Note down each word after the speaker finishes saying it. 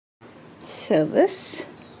So this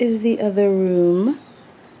is the other room.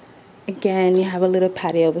 Again, you have a little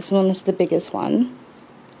patio. This one is the biggest one.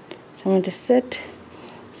 Someone to sit,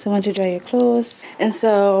 someone to dry your clothes. And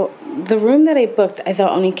so the room that I booked, I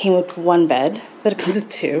thought only came with one bed, but it comes with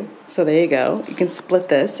two. So there you go. You can split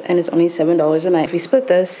this, and it's only $7 a night. If you split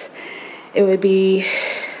this, it would be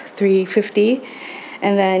 $3.50.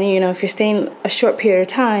 And then, you know, if you're staying a short period of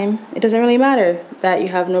time, it doesn't really matter that you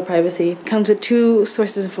have no privacy. It comes with two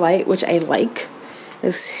sources of light, which I like.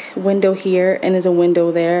 This window here and there's a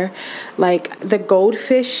window there. Like, the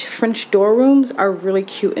goldfish French door rooms are really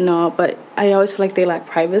cute and all, but I always feel like they lack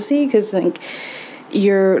privacy because, like,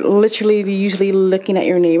 you're literally usually looking at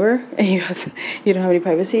your neighbor and you don't have any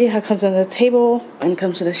privacy. It comes on the table and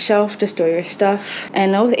comes with a shelf to store your stuff.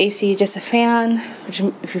 And no AC, just a fan, which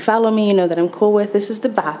if you follow me, you know that I'm cool with. This is the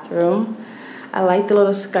bathroom. I like the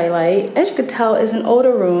little skylight. As you could tell, it's an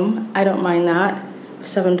older room. I don't mind that.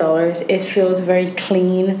 $7. It feels very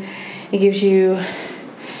clean. It gives you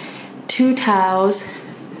 2 towels,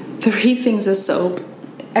 3 things of soap,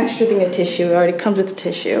 extra thing of tissue. It already comes with the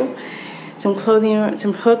tissue. Some clothing,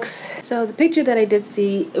 some hooks. So the picture that I did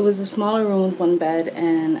see, it was a smaller room with one bed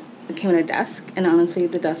and it came with a desk. And honestly,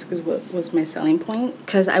 the desk is what was my selling point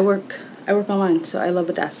because I work online, so I love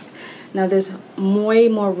a desk. Now there's way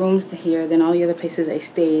more rooms here than all the other places I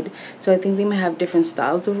stayed. So I think they might have different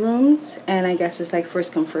styles of rooms. And I guess it's like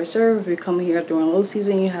first come, first serve. If you come here during low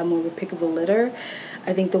season, you have more of a pickable litter.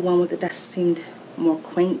 I think the one with the desk seemed more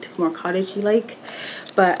quaint, more cottagey like,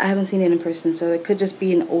 but I haven't seen it in person, so it could just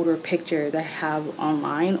be an older picture that I have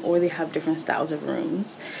online, or they have different styles of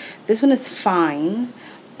rooms. This one is fine,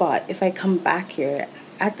 but if I come back here,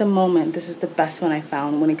 at the moment, this is the best one I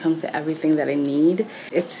found when it comes to everything that I need.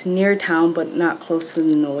 It's near town, but not close to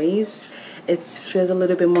the noise. It feels a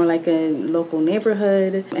little bit more like a local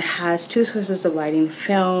neighborhood. It has 2 sources of lighting,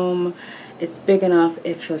 film. It's big enough,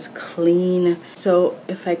 it feels clean. So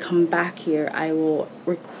if I come back here, I will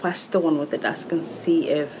request the one with the desk and see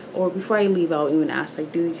if, or before I leave, I'll even ask,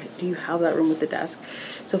 like, do you have that room with the desk?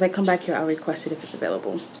 So if I come back here, I'll request it if it's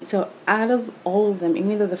available. So out of all of them,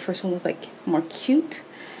 even though the first one was like more cute,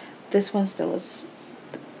 this one still is,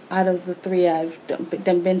 out of the 3 I've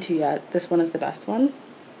been to yet, this one is the best one.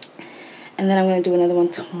 And then I'm gonna do another one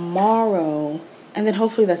tomorrow, and then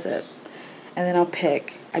hopefully that's it. And then I'll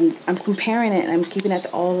pick. I'm comparing it and I'm keeping it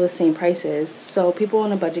at all the same prices, so people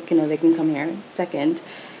on a budget can know they can come here. Second,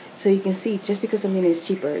 so you can see, just because something is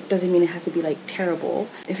cheaper doesn't mean it has to be like terrible.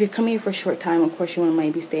 If you're coming here for a short time, of course you want to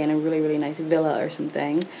maybe stay in a really, really nice villa or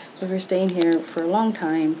something. But if you're staying here for a long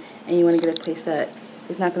time and you want to get a place that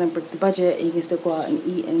is not going to break the budget and you can still go out and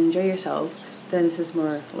eat and enjoy yourself, then this is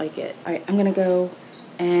more like it. Alright, I'm gonna go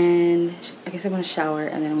and I guess I'm gonna shower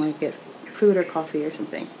and then I'm gonna get food or coffee or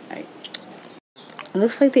something. Alright. It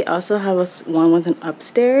looks like they also have one with an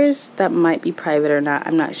upstairs. That might be private or not,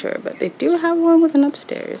 I'm not sure, but they do have one with an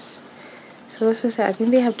upstairs. So let's just say, I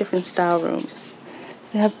think they have different style rooms.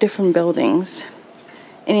 They have different buildings.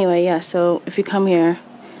 Anyway, yeah, so if you come here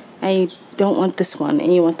and you don't want this one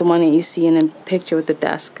and you want the one that you see in a picture with the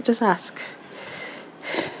desk, just ask.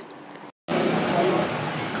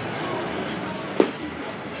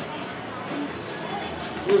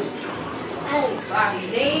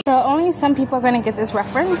 So only some people are going to get this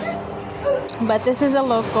reference, but this is a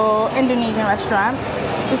local Indonesian restaurant.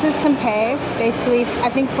 This is tempeh, basically I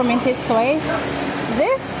think fermented soy.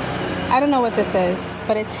 This, I don't know what this is,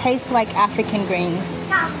 but it tastes like African greens,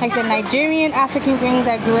 like the Nigerian African greens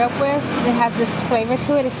I grew up with. It has this flavor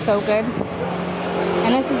to it. It's so good.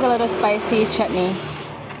 And this is a little spicy chutney,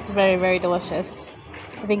 very, very delicious.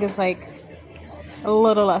 I think it's like a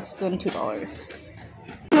little less than $2.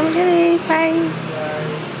 Okay,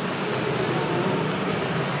 bye.